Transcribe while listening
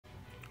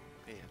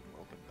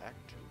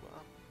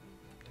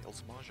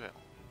Battles of Maj'Eyal.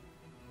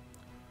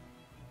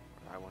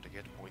 I want to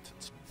get points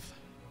in Smith.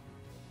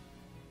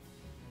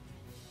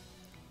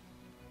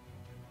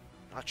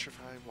 Not sure if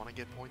I want to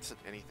get points at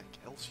anything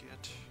else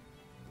yet,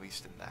 at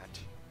least in that.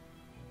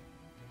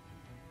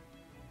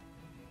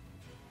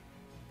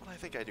 But I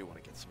think I do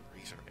want to get some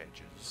razor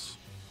edges.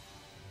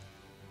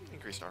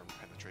 Increased armor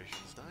penetration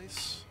is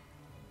nice.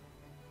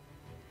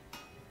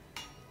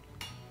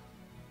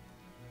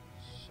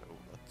 So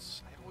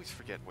let's... I always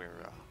forget where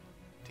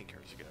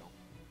Tinkers go.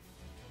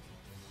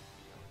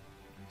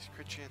 Increase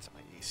crit chance,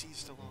 my AC is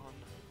still on.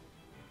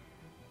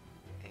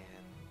 And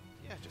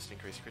yeah, just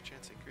increase crit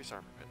chance, increase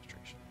armor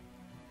penetration.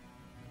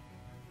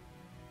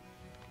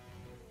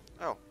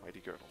 Oh, Mighty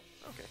Girdle.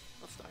 Okay,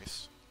 that's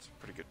nice. It's a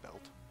pretty good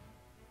belt.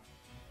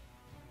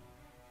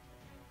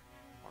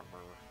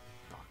 Armor,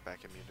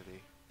 knockback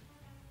immunity.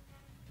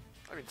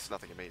 I mean, it's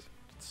nothing amazing.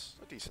 It's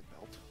a decent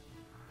belt.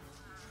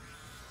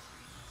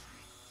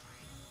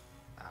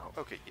 Ow,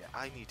 okay, yeah,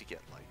 I need to get,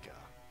 like,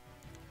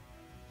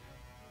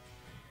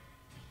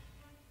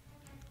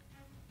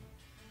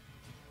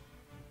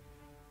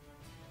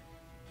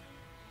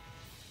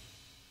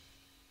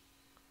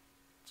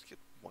 let's get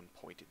 1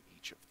 point in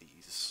each of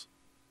these,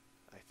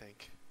 I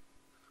think.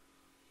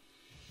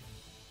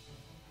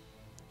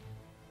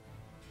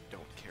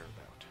 Don't care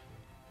about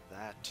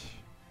that,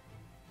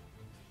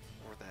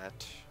 or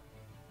that,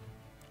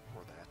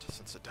 or that,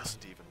 since it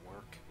doesn't even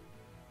work.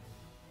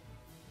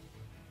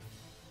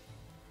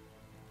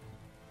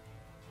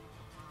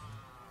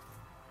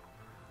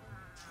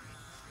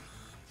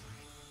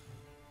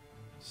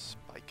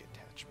 Spike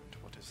attachment,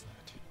 what is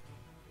that?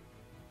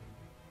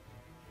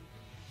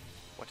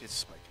 What is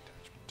spike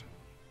attachment?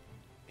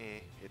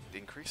 It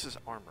increases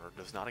armor,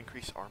 does not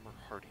increase armor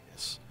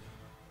hardiness.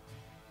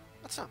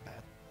 That's not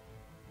bad.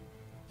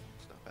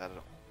 It's not bad at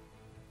all.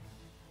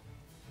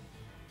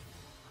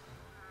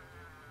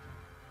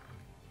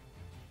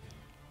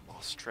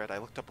 Moss Tread, I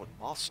looked up what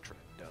Moss Tread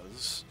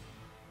does.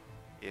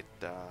 It,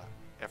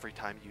 every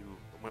time you,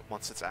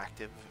 once it's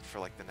active, for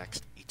like the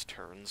next 8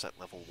 turns at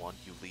level 1,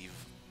 you leave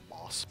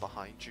moss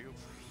behind you.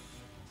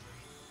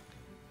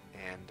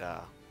 And,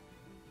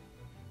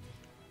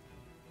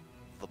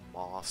 the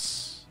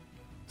moss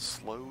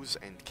slows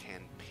and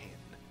can pin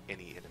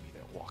any enemy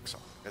that walks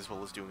on, as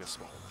well as doing a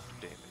small amount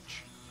of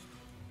damage.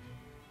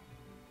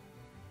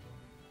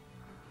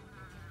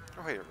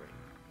 Oh hey, a ring.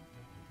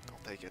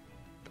 I'll take it.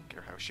 Don't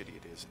care how shitty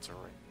it is, it's a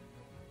ring.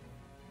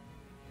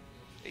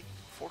 8,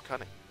 4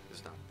 cunning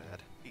is not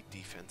bad. 8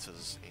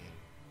 defenses and...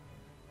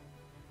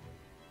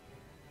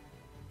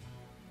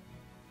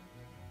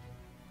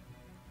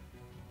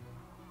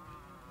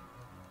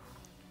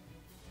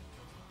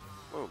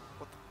 Whoa,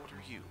 what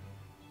are you?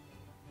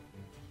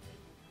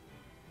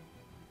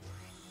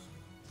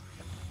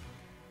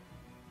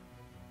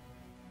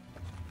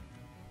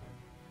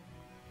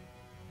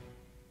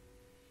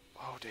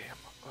 Oh damn.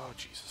 Oh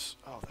Jesus.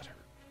 Oh, that hurt.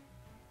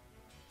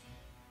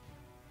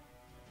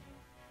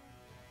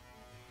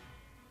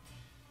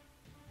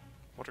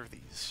 What are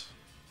these?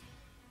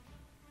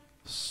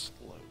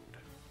 Slowed.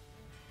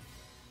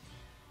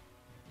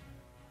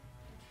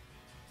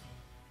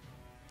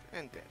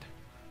 And dead.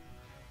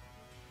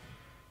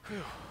 Whew.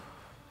 It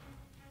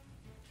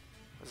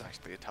was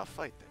actually a tough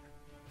fight there.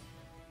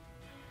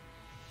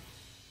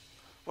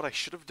 What I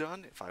should have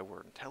done, if I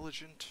were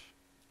intelligent,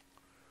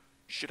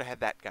 should have had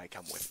that guy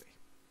come with me.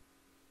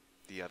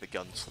 The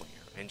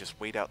gunslinger, and just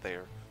wait out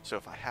there, so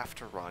if I have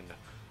to run,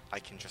 I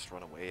can just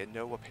run away. And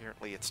no,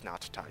 apparently it's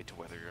not tied to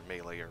whether you're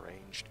melee or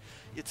ranged.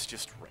 It's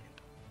just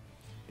random.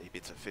 Maybe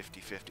it's a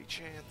 50-50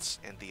 chance,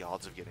 and the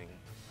odds of getting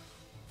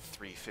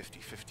 3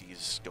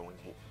 50-50s going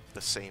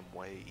the same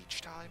way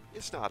each time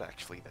is not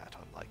actually that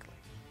unlikely.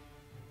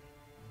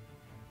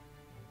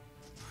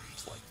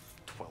 It's like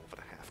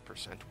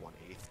 12.5%,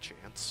 1/8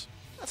 chance.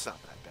 That's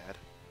not that bad.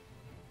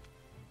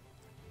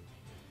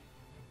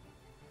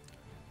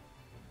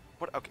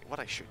 What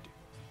I should do.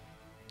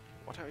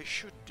 What I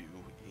should do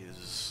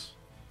is...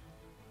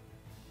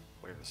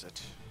 Where is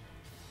it?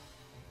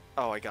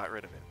 Oh, I got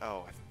rid of it.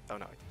 Oh, oh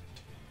no, I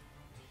didn't.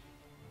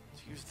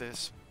 Let's use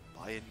this,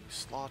 buy a new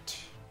slot.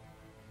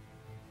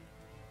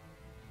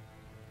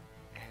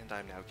 And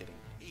I'm now getting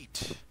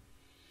 8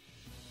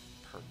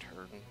 per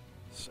turn,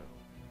 so...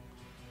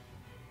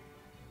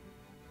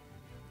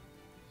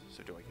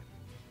 So do I get...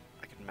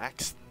 I can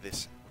max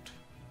this out,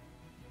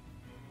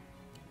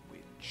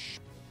 which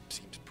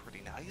seems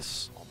pretty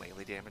nice. All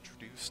melee damage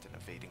reduced and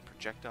evading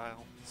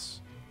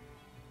projectiles.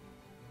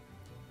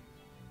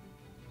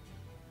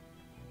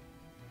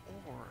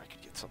 Or I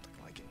could get something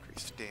like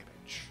increased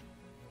damage.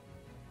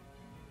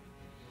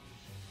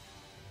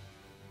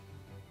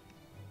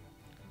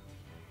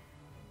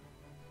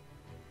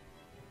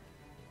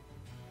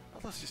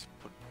 Let's just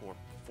put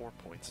 4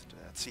 points into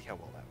that, see how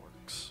well that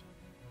works.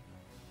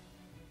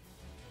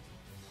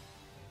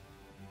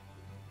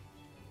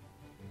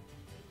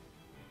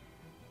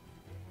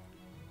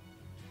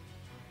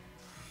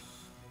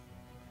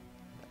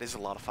 That is a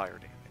lot of fire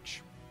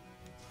damage.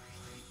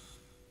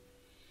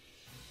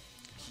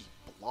 He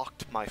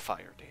blocked my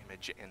fire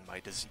damage and my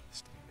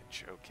disease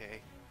damage,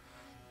 okay?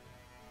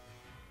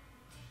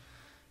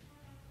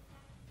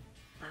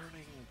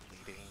 Burning,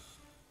 bleeding.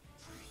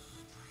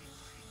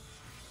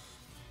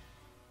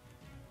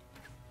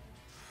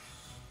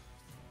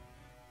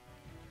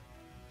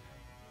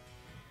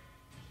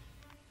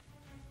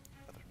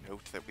 Another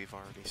note that we've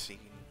already seen.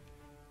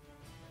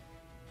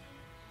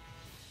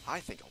 I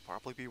think I'll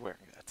probably be wearing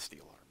that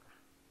steel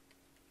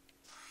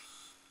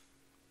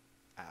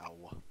armor.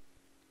 Ow.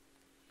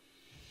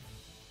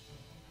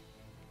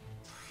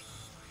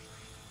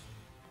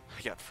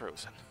 I got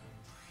frozen.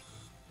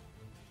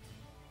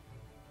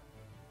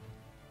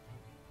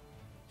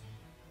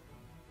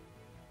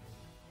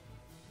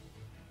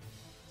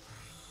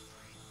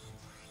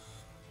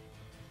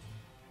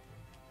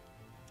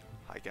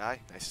 Hi guy,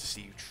 nice to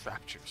see you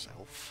trapped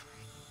yourself.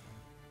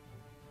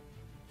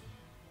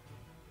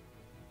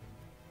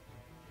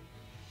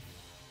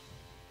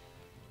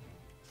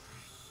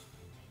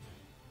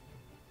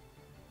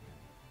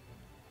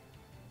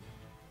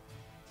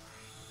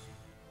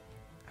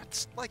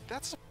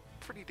 That's a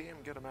pretty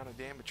damn good amount of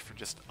damage for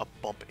just a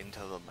bump into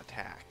them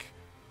attack.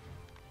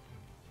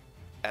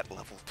 At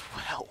level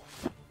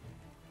 12.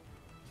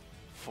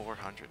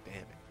 400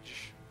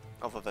 damage.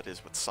 Although that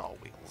is with saw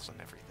wheels and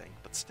everything,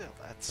 but still,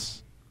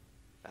 that's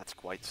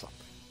quite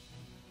something.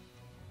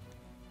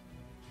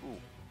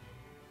 Ooh.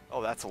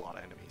 Oh, that's a lot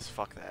of enemies.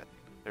 Fuck that.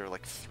 There are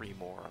like 3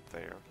 more up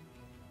there.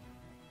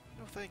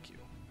 No thank you.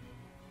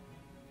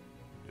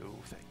 No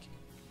thank you.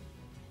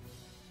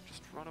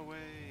 Just run away.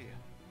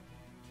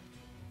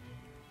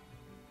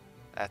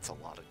 That's a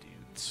lot of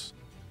dudes.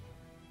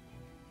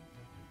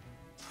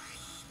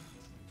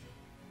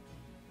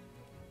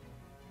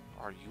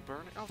 Are you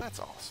burning? Oh, that's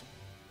awesome.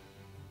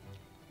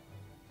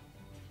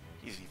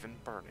 He's even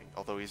burning,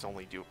 although he's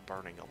only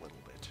burning a little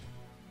bit.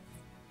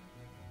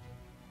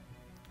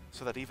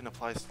 So that even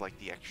applies to like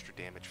the extra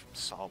damage from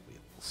saw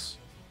wheels.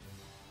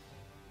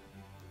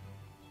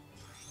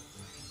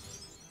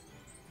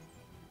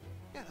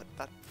 Yeah,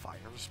 that fire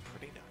is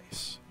pretty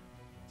nice.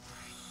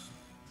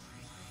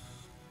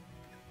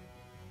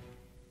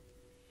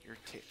 You're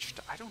titched.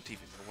 I don't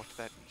even know what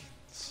that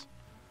means.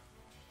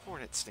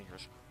 Hornet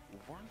stingers,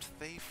 weren't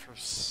they for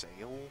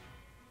sale?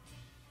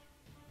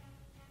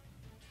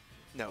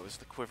 No, it was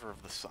the Quiver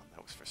of the Sun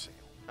that was for sale.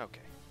 Okay.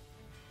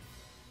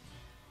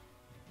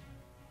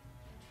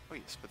 Oh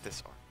yes, but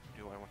this armor.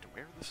 Do I want to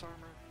wear this armor?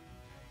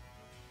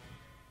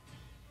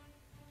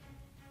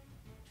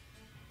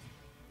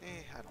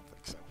 I don't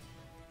think so.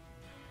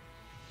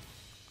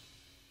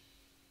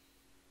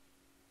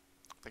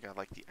 I think I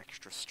like the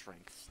extra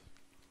strength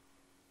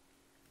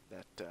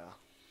that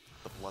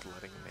the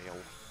bloodletting mail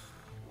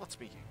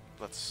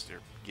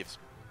gives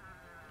me.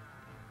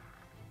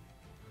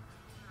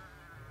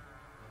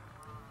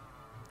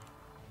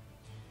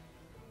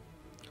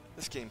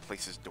 This game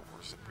places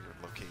doors in weird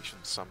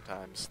locations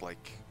sometimes,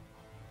 like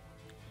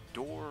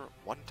door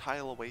 1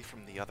 tile away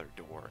from the other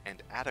door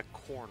and at a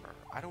corner.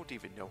 I don't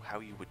even know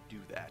how you would do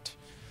that.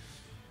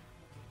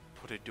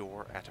 Put a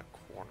door at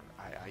a corner.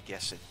 I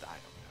guess I don't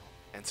know.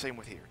 And same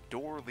with here.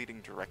 Door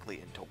leading directly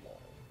into wall.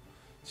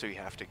 So you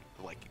have to,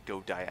 like, go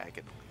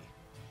diagonally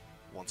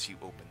once you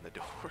open the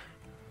door.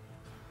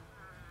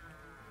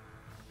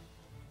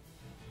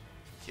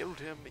 Killed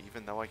him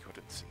even though I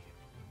couldn't see him.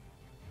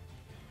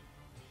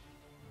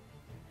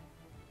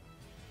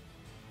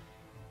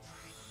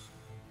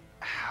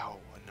 Ow,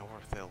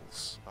 North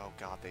Hills. Oh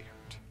god, they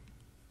hurt.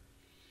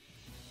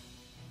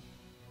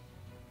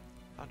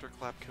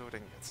 Thunderclap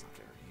coating, that's not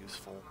very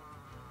useful.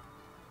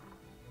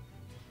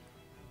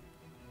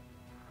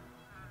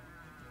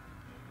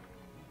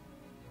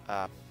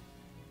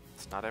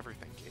 It's not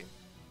everything, game.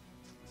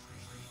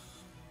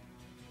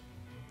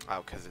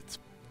 Oh, because it's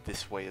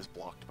this way is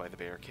blocked by the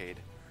barricade,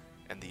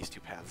 and these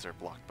 2 paths are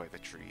blocked by the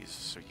trees,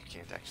 so you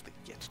can't actually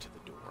get to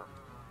the door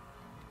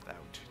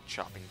without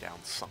chopping down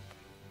something.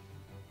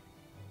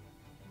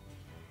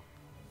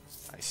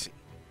 I see.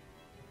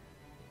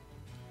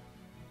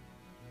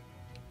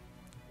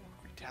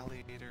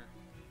 Retaliator.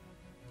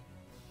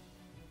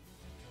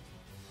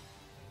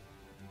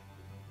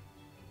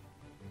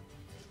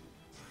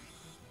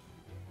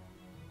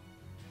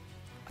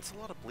 That's a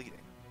lot of bleeding.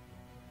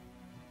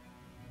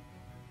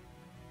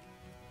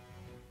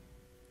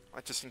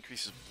 That just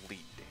increases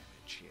bleed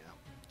damage, yeah.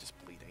 Just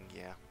bleeding,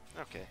 yeah.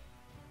 Okay.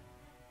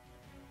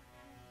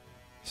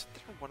 Isn't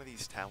there one of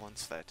these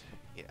talents that,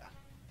 yeah,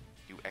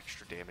 do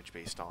extra damage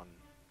based on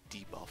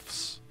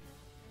debuffs?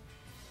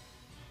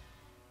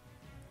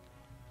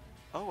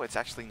 Oh, it's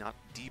actually not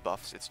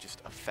debuffs, it's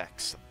just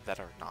effects that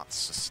are not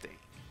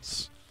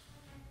sustains.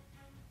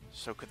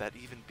 So could that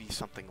even be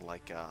something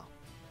like,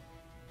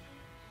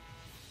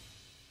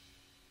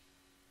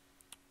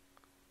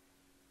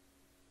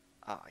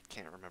 I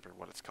can't remember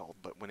what it's called,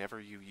 but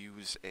whenever you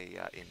use a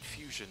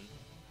infusion,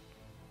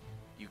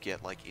 you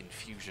get like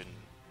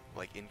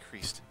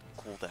increased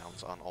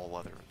cooldowns on all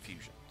other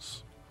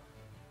infusions.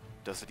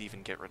 Does it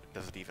even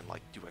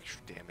like do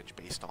extra damage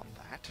based on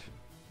that?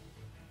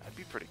 That'd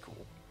be pretty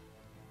cool.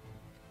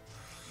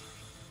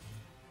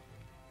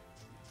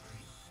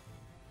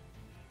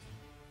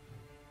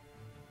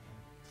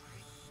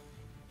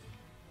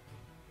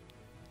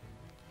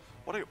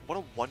 What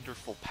a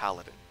wonderful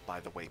paladin,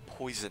 by the way,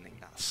 poisoning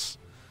us.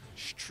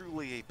 She's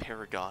truly a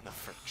paragon of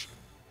virtue.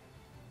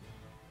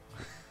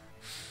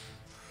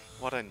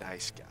 What a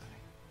nice guy.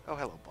 Oh,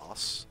 hello,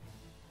 boss.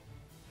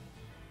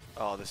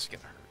 Oh, this is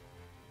gonna hurt.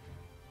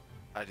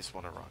 I just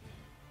want to run.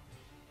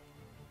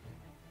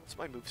 What's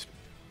my move speed?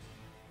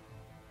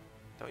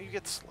 Don't you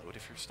get slowed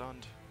if you're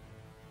stunned?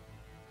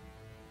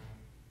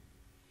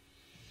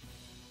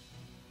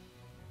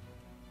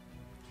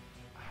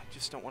 I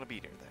just don't want to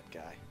be near that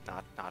guy.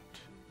 Not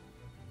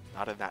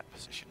in that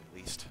position, at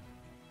least.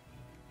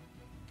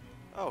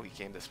 Oh, he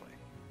came this way.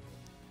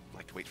 I'd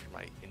like to wait for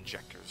my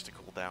injectors to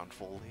cool down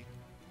fully.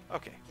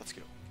 Okay, let's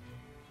go.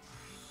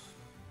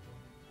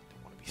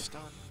 Don't want to be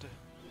stunned.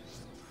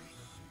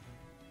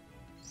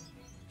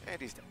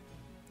 And he's dead.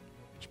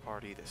 Which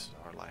party? This is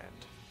our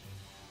land.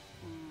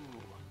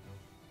 Ooh.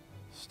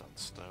 Stun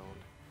stone.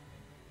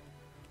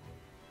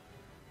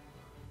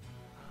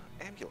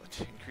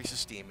 Amulet. Increases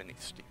steam and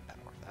steam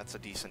power. That's a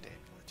decent amulet.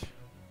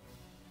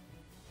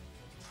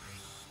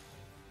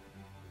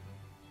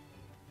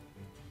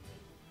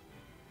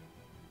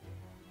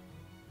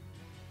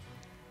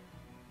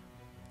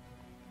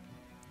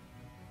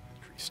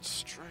 Increased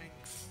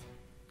strength.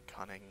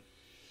 Cunning.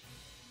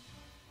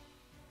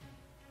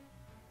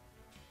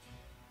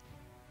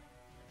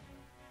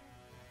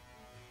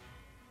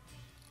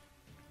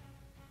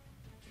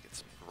 Get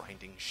some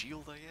grinding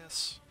shield, I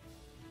guess.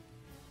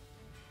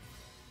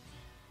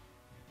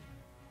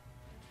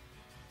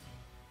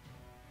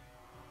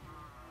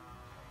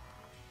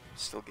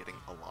 Still getting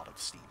a lot of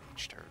steam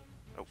each turn.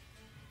 Oh.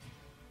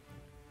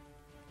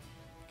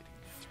 Getting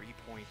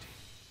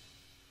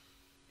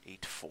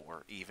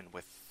 3.84 even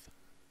with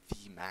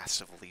the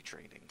massively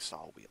draining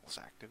saw wheels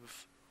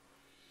active.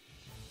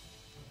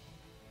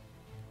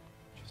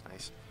 Which is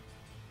nice.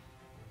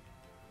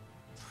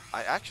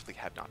 I actually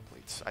have not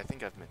played, I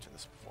think I've mentioned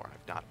this before,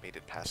 I've not made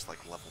it past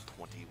like level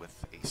 20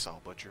 with a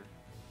Sawbutcher.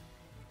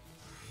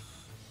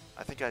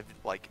 I think I've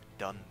like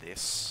done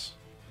this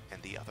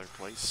and the other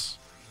place.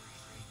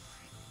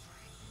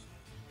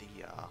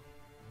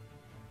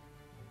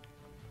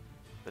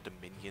 The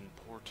Dominion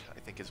port, I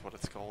think is what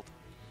it's called.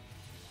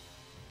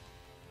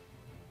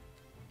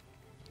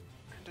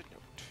 And a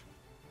note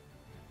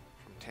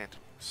from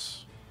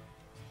Tantalus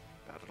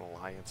about an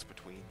alliance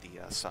between the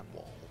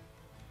Sunwall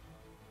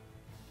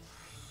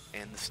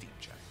and the Steam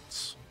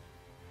Giants.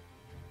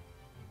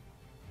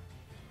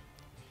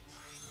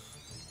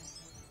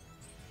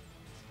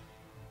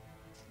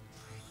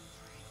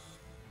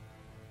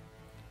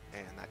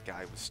 And that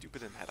guy was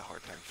stupid and had a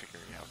hard time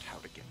figuring out how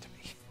to get to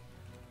me.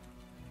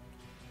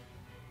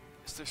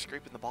 Is there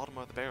scraping the bottom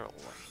of the barrel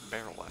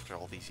after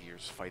all these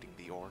years fighting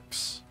the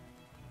orcs?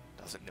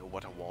 Doesn't know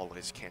what a wall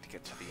is, can't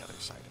get to the other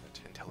side of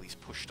it until he's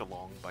pushed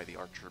along by the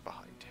archer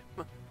behind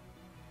him.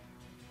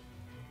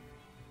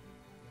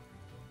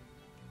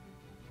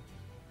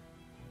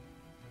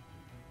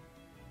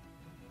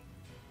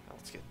 Now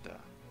let's get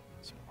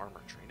some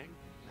armor training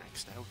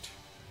maxed out.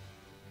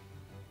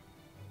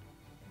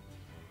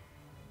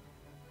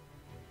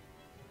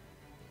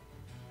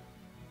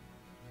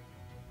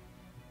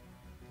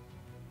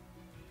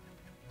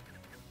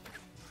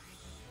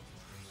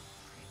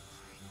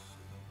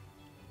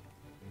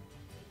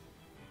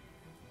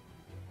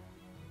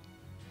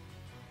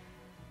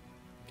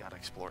 Gotta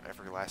explore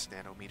every last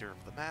nanometer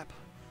of the map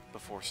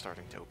before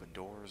starting to open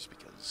doors,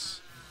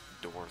 because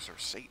doors are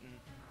Satan.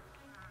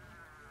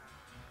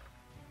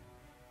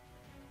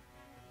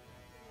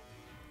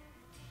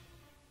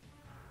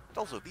 And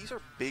also, these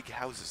are big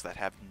houses that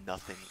have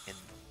nothing in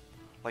them.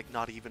 Like,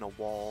 not even a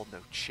wall, no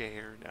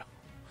chair, no...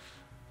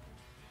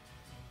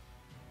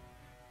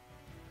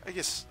 I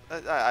guess,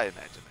 I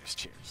imagine there's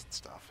chairs and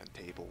stuff, and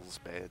tables,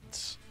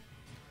 beds.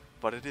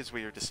 But it is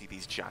weird to see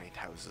these giant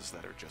houses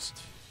that are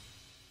just...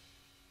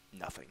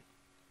 nothing.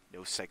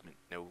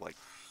 No like,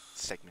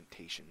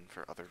 segmentation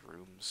for other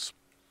rooms.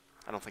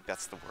 I don't think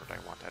that's the word I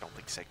want. I don't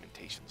think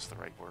segmentation's the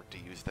right word to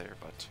use there,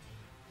 but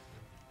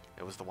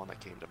it was the one that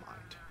came to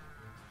mind.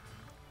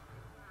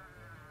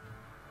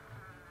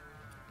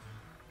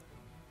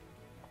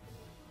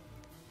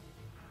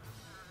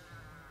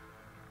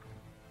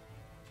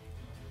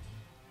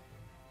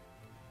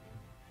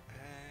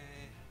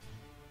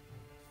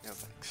 No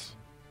thanks.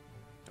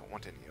 Don't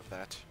want any of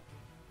that.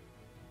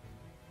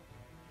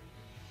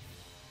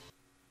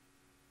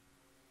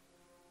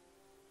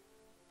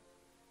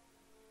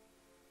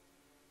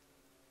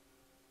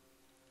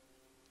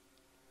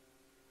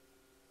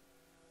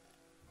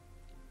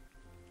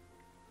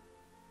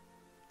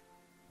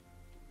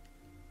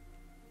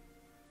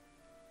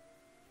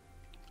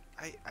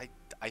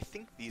 I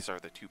think these are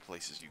the two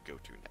places you go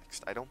to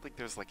next. I don't think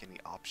there's like any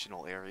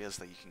optional areas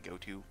that you can go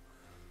to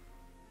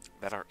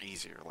that are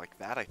easier. Like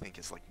that I think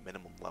is like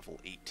minimum level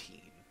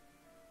 18.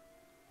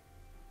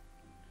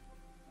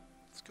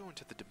 Let's go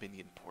into the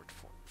Dominion port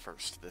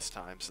first this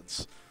time,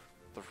 since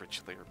the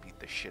Rich Lair beat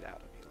the shit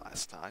out of me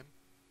last time.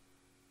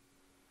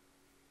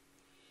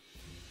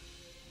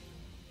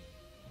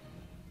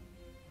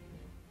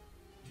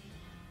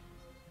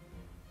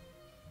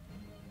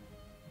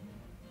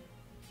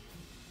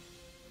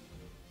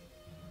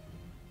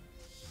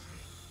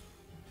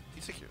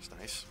 Music here is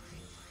nice.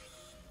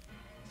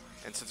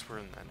 And since we're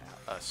in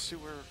a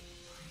sewer,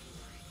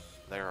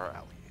 there are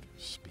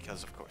alligators,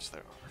 because of course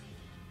there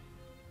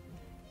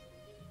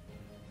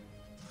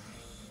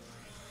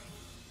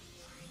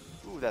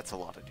are. Ooh, that's a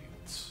lot of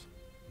dudes.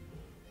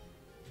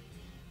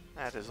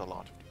 That is a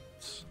lot of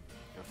dudes.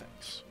 No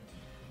thanks.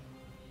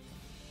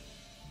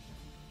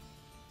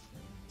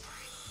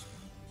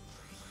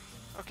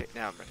 Okay,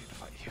 now I'm ready to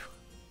fight you.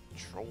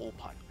 Troll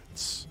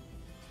pirates.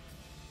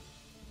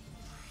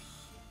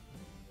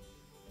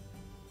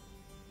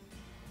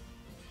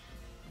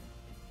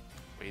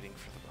 Waiting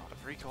for the Rod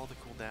of Recall to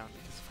cool down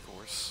because, of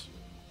course,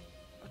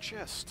 a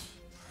chest.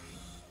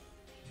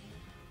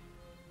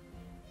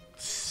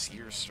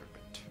 Seer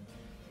Serpent.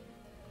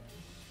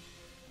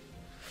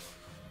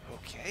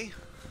 Okay.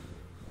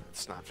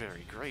 It's not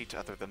very great,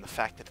 other than the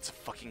fact that it's a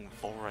fucking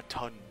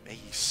Voraton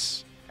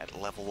mace at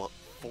level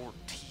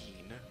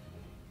 14.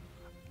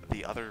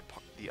 The other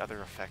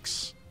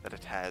effects that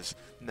it has,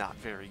 not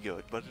very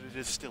good, but it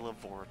is still a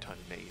Voraton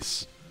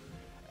mace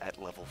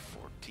at level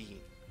 14.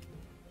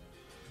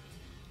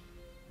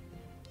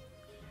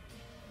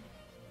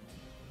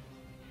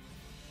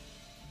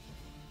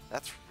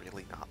 That's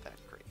really not that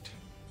great.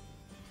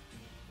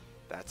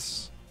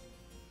 That's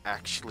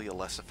actually a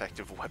less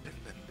effective weapon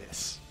than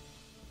this.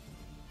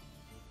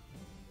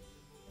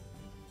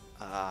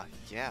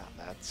 Yeah,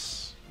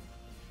 that's...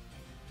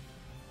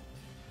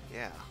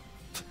 Yeah.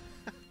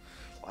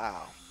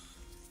 Wow.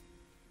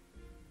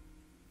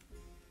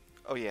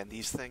 Oh yeah, and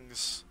these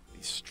things,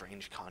 these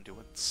strange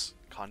conduits,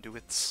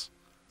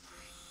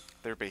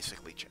 they're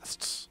basically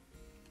chests.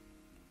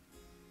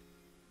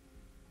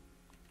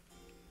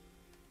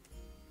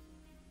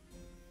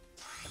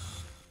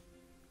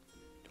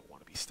 Don't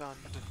want to be stunned.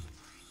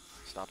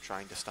 Stop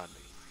trying to stun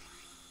me.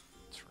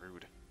 It's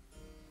rude.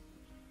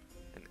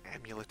 An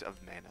amulet of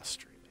mana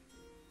streaming.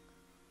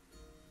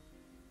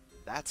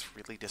 That's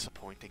really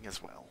disappointing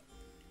as well.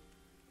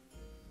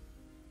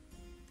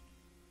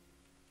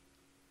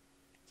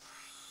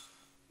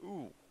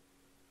 Ooh.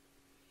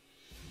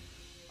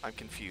 I'm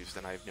confused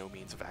and I have no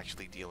means of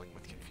actually dealing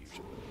with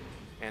confusion.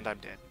 And I'm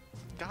dead.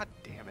 God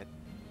damn it.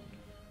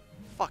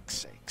 Fuck's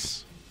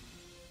sakes.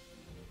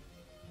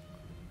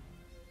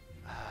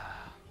 And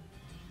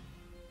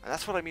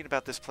that's what I mean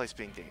about this place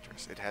being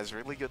dangerous. It has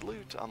really good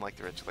loot, unlike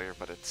the Rich Lair,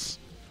 but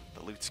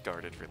the loot's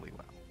guarded really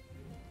well.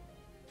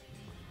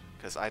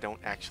 Because I don't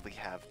actually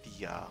have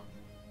the,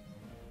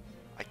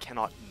 I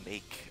cannot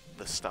make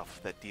the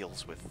stuff that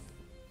deals with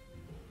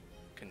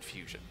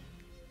confusion.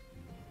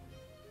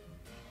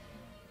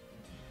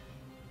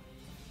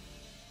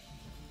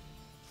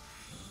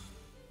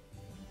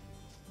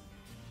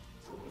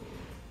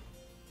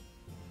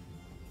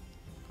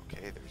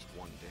 Okay, there's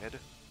one dead.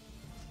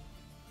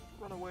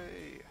 Run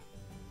away!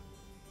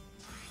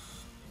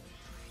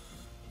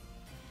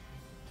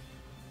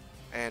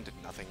 And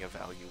nothing of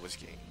value was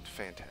gained.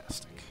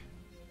 Fantastic.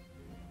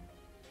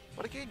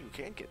 But again, you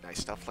can get nice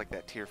stuff like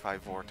that tier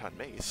 5 Voraton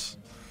mace.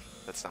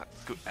 That's not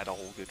good at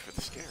all good for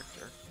this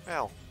character.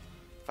 Well,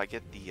 if I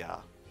get the,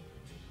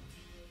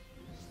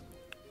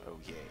 oh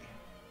yay.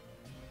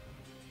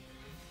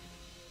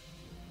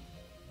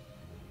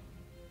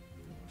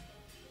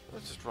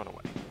 Let's just run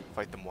away.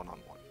 Fight them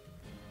one-on-one.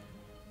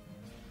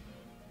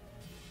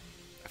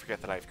 I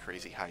forget that I have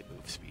crazy high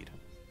move speed.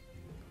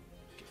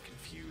 Get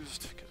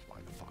confused, because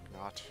why the fuck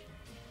not?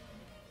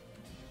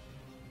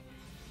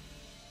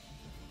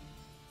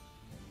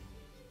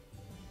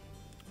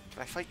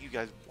 Can I fight you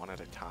guys one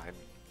at a time?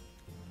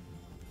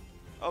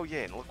 Oh yeah,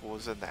 and look what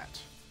was in that.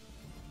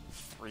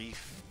 Three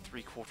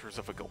quarters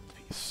of a gold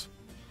piece.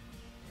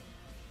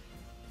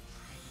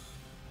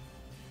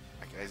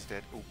 That guy's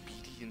dead.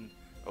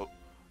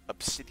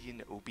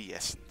 Obsidian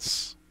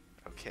Obeisance.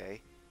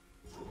 Okay.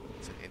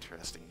 It's an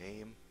interesting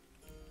name.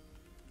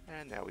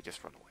 And now we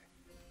just run away.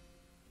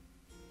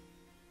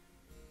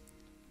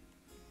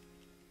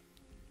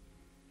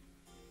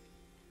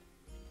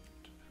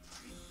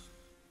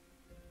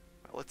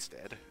 Well, it's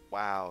dead.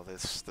 Wow,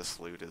 this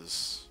loot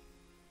is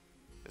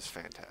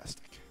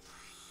fantastic.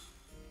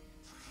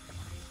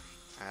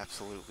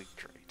 Absolutely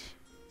great.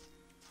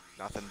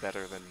 Nothing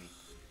better than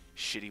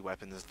shitty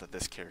weapons that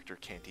this character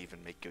can't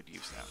even make good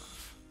use out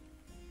of.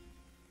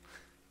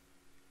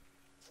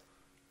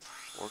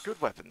 Or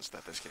good weapons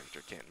that this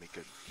character can't make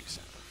good use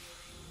out of.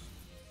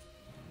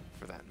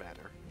 For that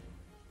matter.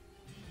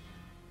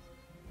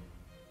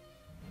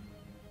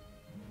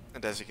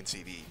 And as you can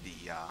see,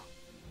 the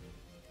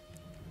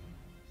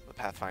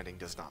pathfinding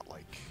does not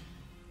like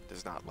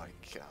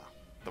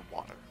the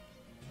water,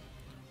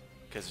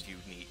 because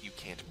you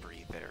can't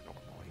breathe there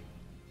normally.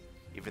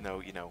 Even though,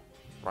 you know,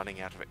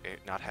 running out of air,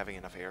 not having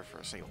enough air for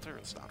a single turn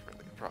is not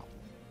really a problem.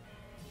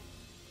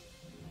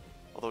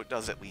 Although it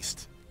does at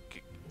least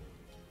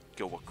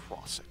go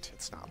across it.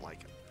 It's not like,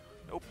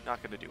 nope,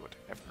 not gonna do it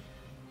ever.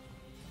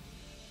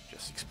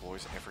 Just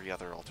explores every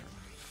other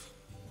alternative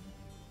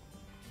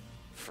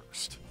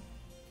first.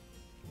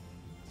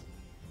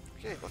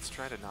 Okay, let's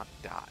try to not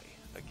die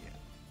again.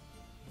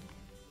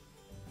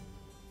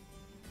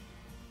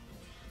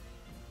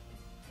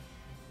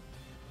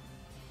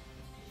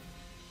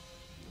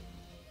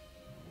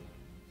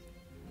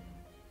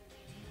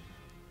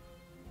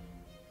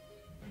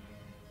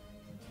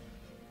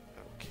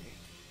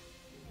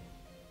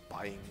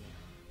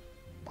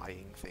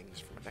 things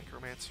from a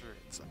necromancer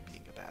ends up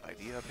being a bad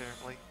idea,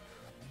 apparently.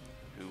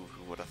 Who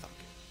would have thunk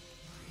it?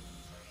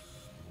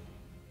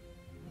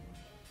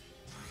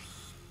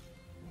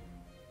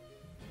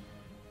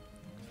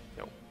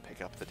 No,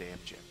 pick up the damn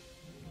gem.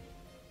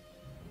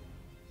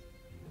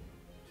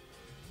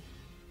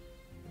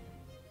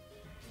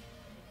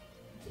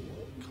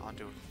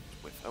 Conduit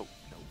with, oh,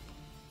 nope.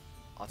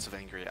 Lots of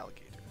angry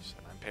alligators,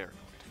 and I'm paranoid.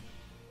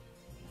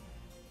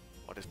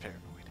 What is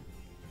paranoid?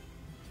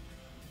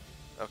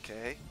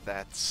 Okay,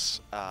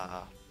 that's,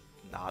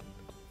 not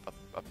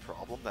a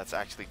problem. That's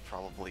actually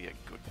probably a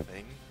good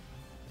thing.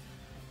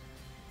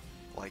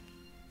 Like,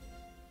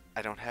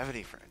 I don't have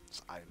any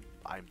friends.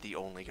 I'm the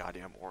only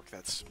goddamn orc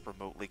that's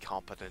remotely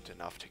competent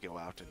enough to go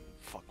out and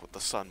fuck with the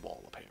sun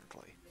wall,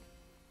 apparently.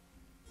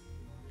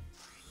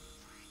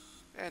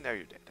 And now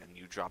you're dead, and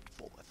you dropped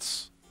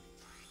bullets.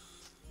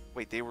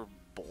 Wait, they were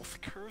both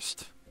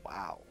cursed?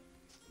 Wow.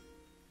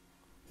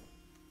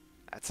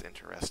 That's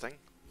interesting.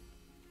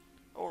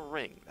 Or a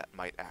ring that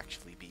might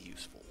actually be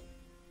useful.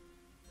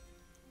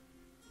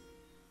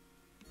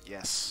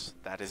 Yes,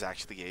 that is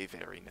actually a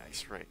very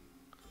nice ring.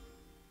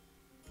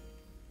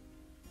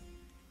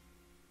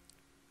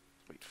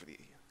 Wait for the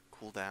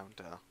cooldown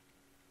to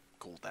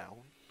cool down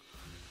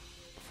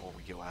before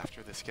we go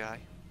after this guy.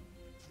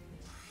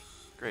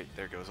 Great,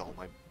 there goes all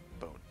my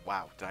bone.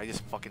 Wow, did I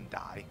just fucking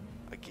die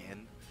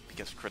again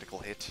because critical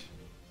hit?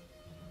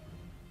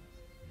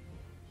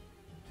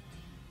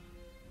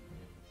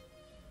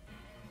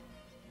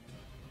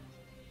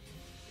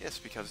 Yes,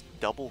 because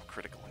double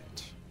critical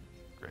hit.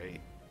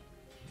 Great.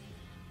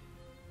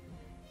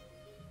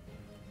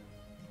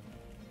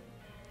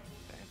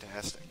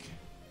 Fantastic.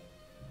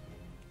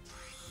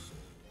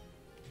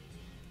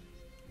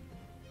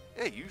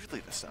 Yeah, usually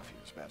the stuff here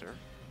is better,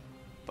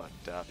 but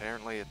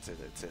apparently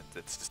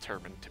it's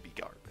determined to be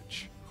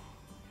garbage.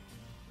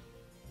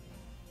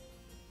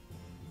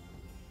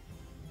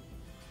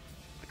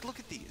 Like, look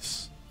at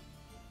these.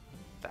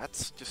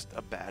 That's just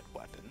a bad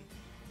weapon.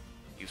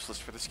 Useless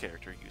for this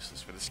character,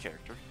 useless for this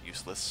character,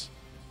 useless,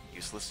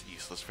 useless,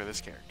 useless for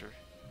this character.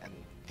 And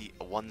the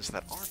ones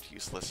that aren't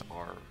useless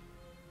are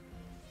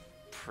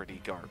pretty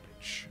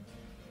garbage.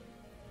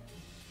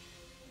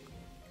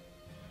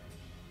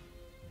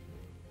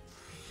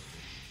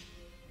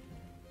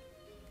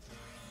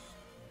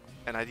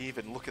 And I'd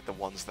even look at the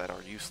ones that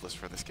are useless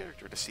for this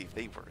character to see if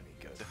they were any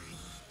good.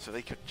 So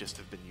they could just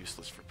have been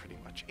useless for pretty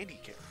much any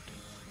character.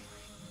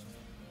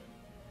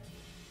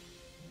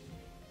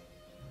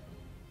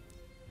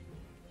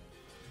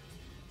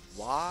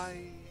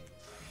 Why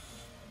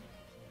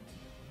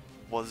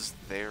was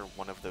there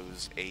one of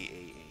those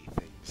AAA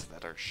things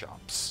that are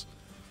shops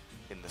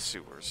in the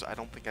sewers? I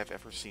don't think I've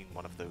ever seen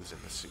one of those in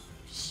the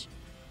sewers.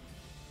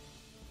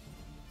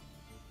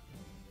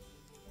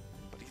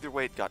 But either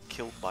way, it got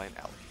killed by an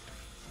alligator.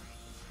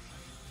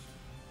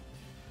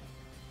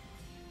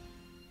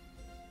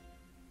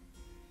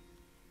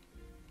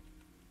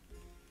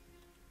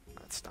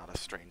 That's not a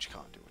strange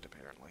conduit,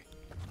 apparently.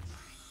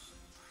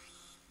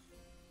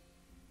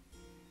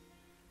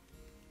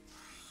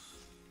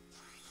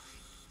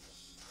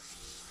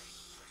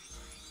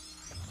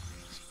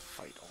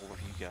 Fight all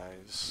of you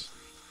guys.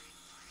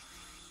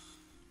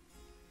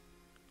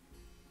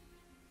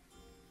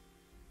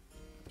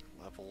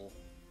 Level.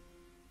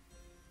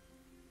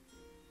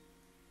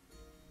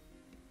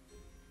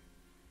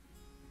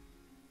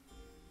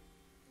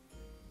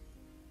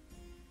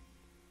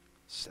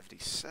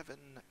 $77,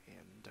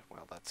 and,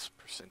 well, that's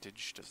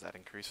percentage. Does that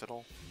increase at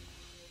all?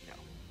 No.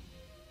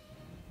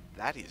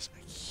 That is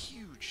a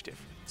huge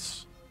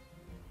difference.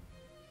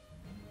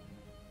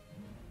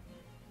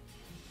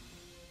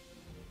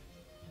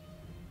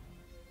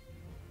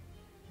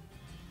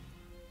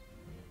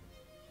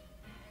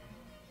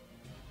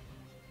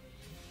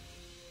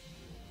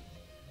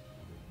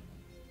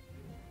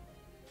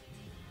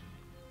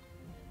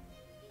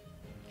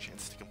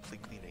 Chance to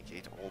completely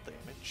negate all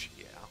damage,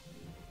 yeah.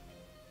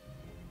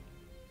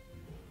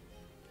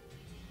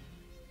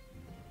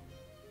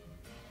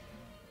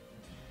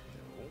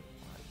 No,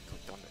 I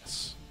clicked on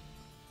this.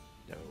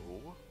 No,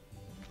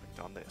 clicked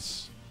on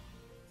this.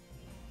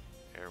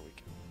 There we go.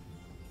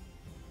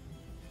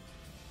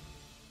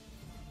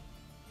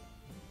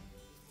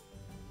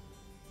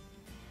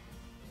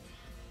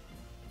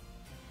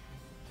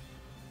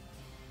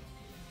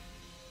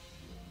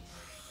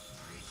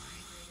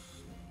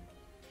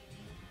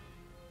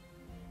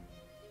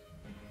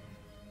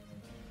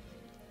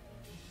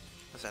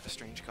 Is that a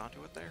strange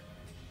conduit there?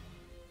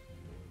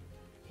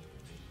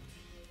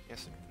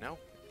 Yes, no,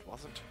 it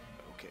wasn't.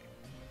 Okay.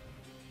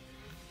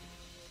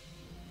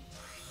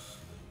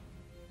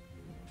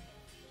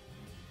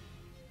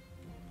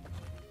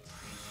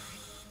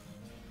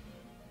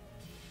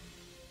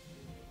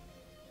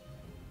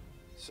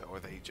 So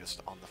are they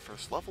just on the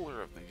first level,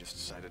 or have they just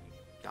decided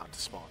not to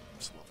spawn on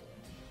this level?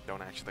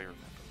 Don't actually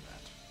remember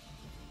that.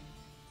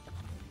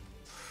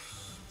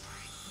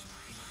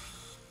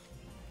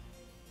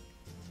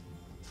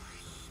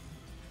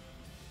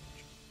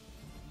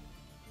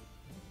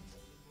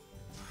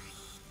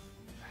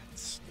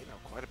 That's, you know,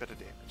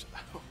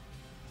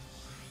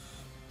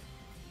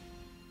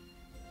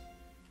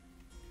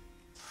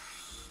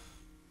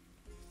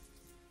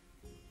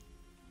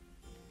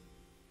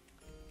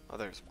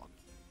 there's one.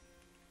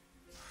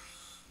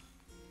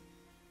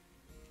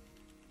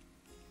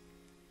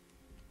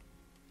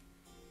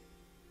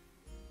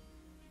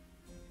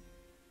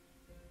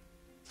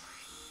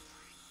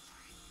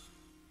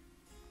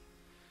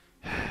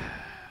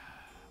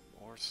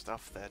 More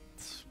stuff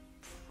that's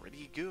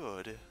pretty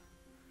good,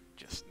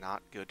 just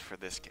not good for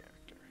this character.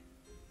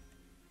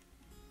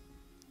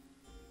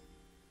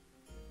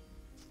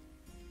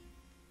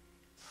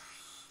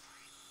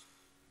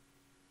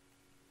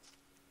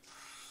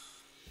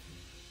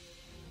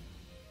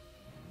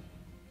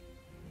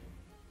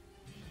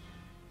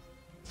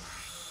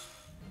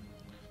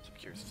 So I'm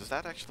curious, does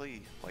that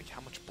actually, like, how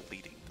much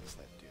bleeding does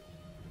that do?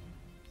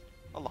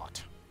 A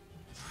lot.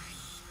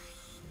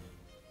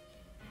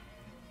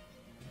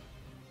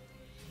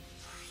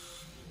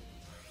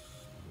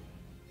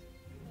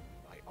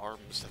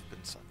 Arms have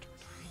been sundered.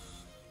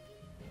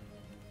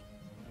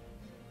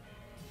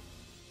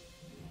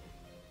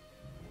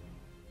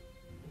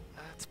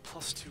 That's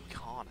 +2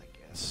 con,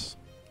 I guess.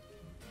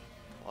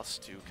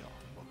 +2 con.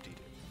 Whoop-de-doo.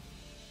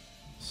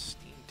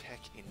 Steam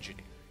Tech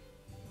Engineering.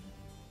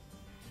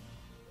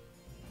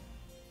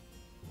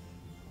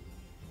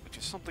 Which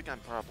is something I'm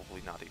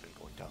probably not even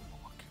going to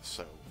unlock,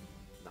 so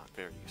not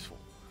very useful.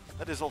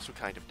 That is also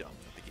kind of dumb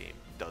that the game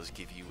does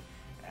give you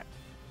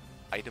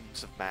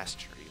items of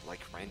mastery, like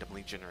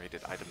randomly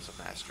generated items of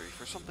mastery,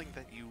 for something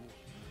that you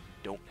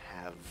don't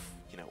have,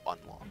 you know,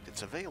 unlocked.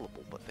 It's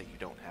available, but that you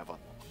don't have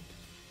unlocked.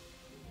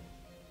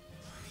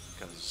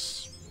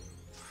 Because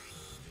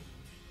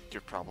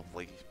you're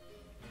probably,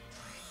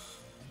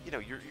 you know,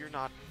 you're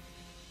not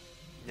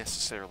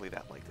necessarily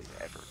that likely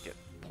to ever get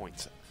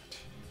points in that.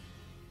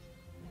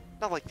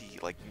 Not like the,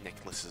 like,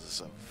 necklaces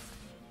of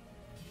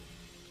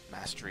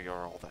mastery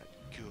are all that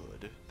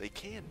good. They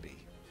can be.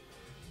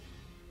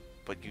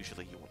 But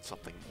usually you want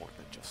something more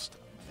than just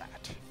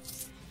that.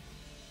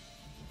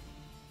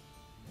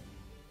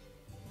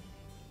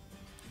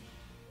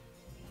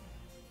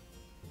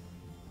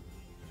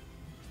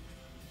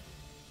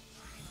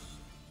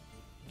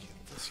 Kill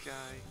this guy.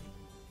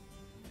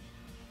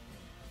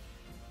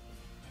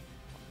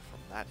 One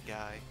from that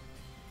guy.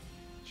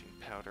 Gin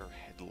powder,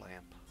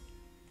 headlamp.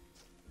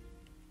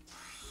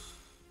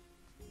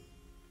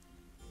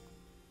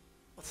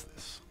 What's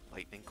this?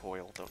 Lightning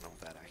coil, don't know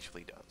what that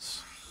actually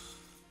does.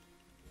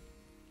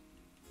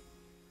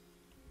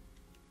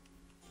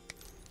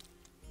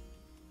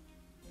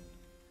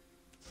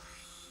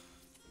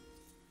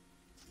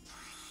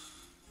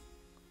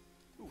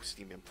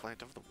 Steam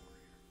implant of the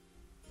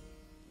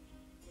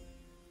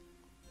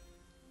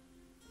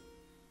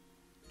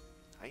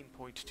warrior.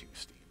 9.2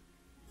 steam.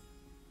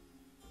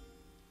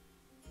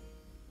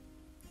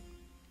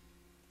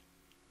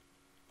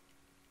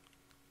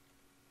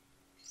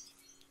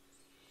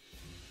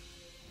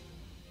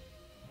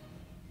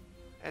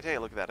 And hey,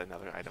 look at that,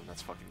 another item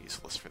that's fucking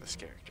useless for this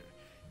character.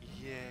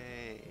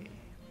 Yay.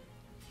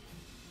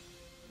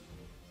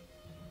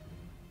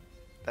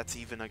 That's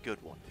even a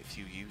good one. If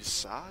you use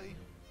Psy,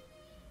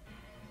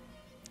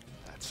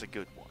 that's a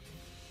good one.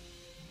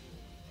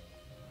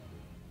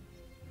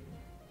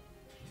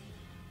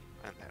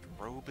 And that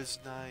robe is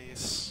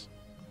nice.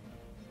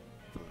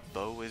 The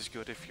bow is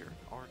good if you're an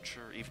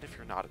archer, even if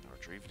you're not an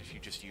archer, even if you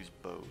just use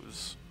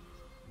bows.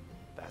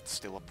 That's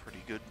still a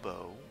pretty good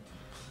bow.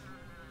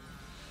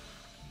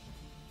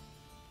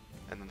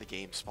 And then the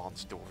game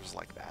spawns doors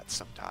like that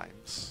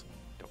sometimes.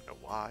 Don't know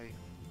why.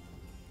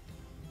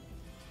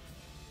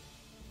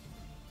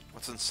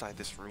 What's inside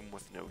this room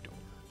with no door?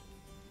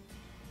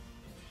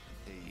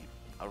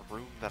 A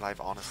room that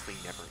I've honestly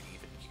never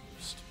even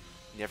used.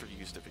 Never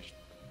used a vision.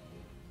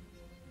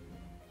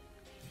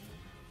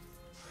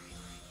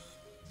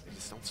 They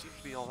just don't seem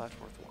to be all that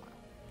worthwhile.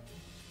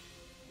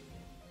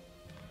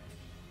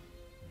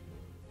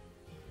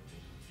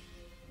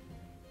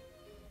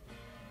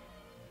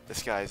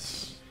 This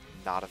guy's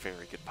not a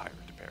very good pirate,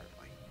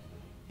 apparently.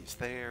 He's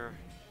there,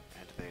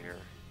 and there,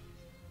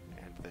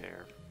 and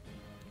there,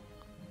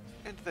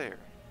 and there.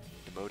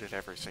 Demoted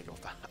every single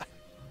time.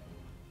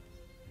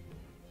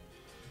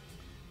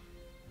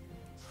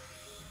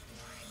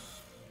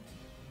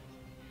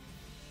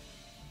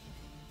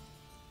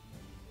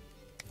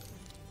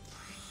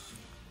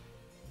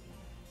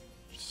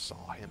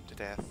 Saw him to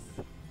death.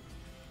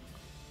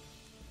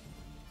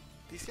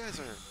 These guys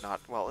are not,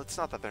 well, it's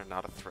not that they're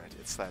not a threat,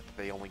 it's that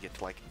they only get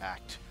to, like,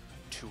 act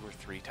 2 or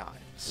 3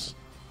 times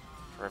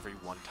for every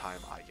 1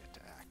 time I get to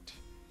act.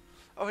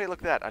 Oh, hey, look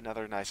at that,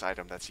 another nice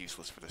item that's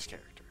useless for this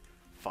character.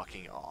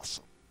 Fucking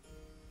awesome.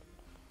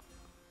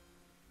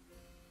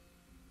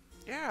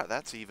 Yeah,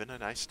 that's even a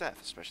nice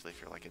staff, especially if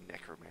you're like a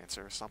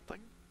necromancer or something,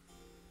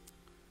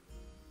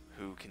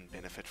 who can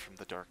benefit from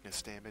the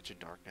darkness damage and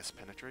darkness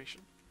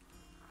penetration.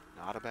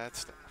 Not a bad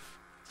staff.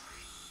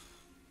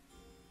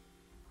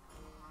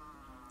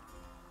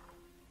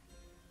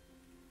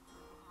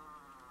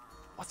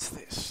 What's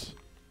this?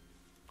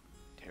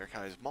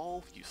 Terakai's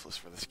Maul, useless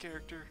for this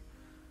character.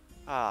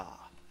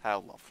 Ah, how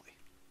lovely.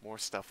 More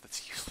stuff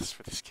that's useless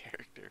for this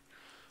character.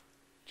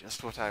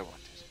 Just what I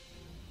wanted.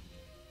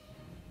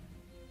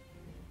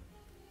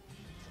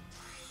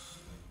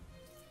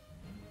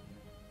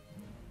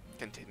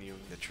 Continuing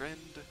the trend.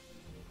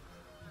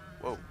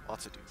 Whoa,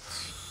 lots of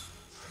dudes.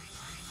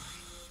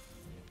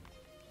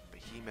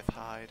 Behemoth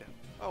hide.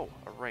 Oh,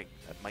 a ring.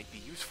 That might be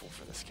useful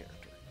for this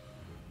character.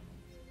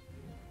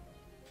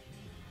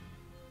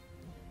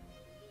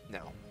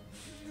 No.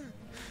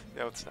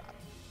 No, it's not.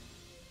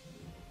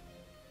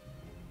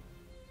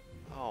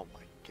 Oh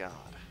my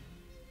god.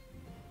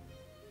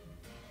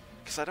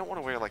 Because I don't want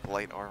to wear, like,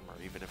 light armor,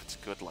 even if it's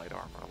good light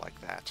armor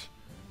like that.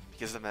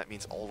 Because then that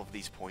means all of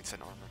these points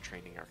in armor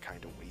training are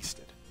kind of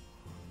wasted.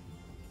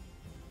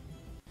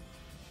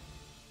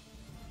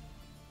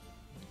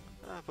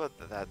 But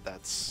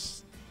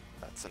that's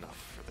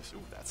enough for this.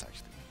 Ooh, that's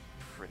actually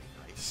pretty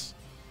nice.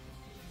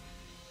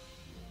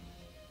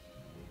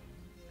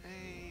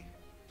 Hey,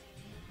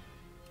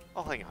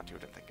 I'll hang on to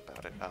it and think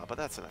about it. But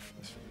that's enough for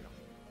this video.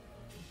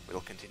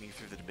 We'll continue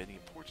through the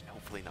Dominion Port and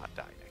hopefully not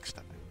die next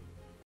time.